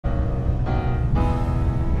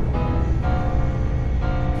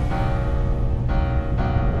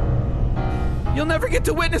You'll never get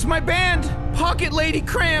to witness my band, Pocket Lady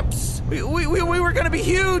Cramps. We were gonna be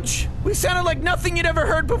huge. We sounded like nothing you'd ever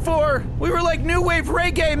heard before. We were like new wave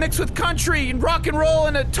reggae mixed with country and rock and roll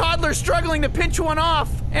and a toddler struggling to pinch one off.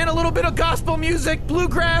 And a little bit of gospel music,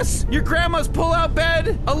 bluegrass, your grandma's pull-out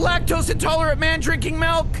bed, a lactose-intolerant man drinking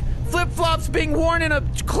milk, flip-flops being worn in a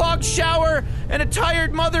clogged shower, and a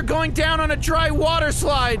tired mother going down on a dry water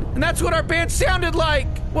slide. And that's what our band sounded like.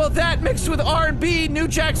 Well, that mixed with R&B, New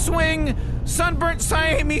Jack Swing, sunburnt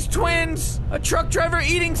Siamese twins, a truck driver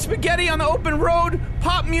eating spaghetti on the open road,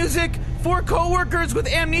 pop music, 4 co-workers with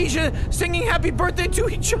amnesia singing happy birthday to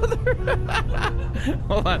each other.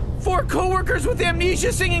 Hold on. 4 co-workers with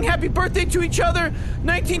amnesia singing happy birthday to each other,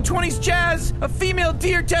 1920s jazz, a female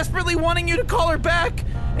deer desperately wanting you to call her back,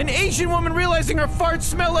 an Asian woman realizing her farts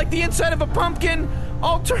smell like the inside of a pumpkin,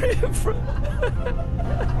 alternative...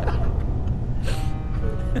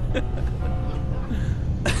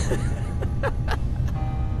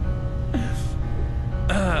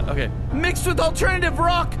 Okay. Mixed with alternative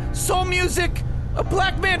rock, soul music, a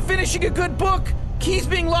black man finishing a good book, keys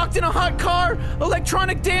being locked in a hot car,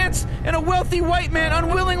 electronic dance, and a wealthy white man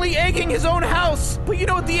unwillingly egging his own house. But you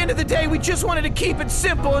know, at the end of the day, we just wanted to keep it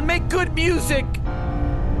simple and make good music.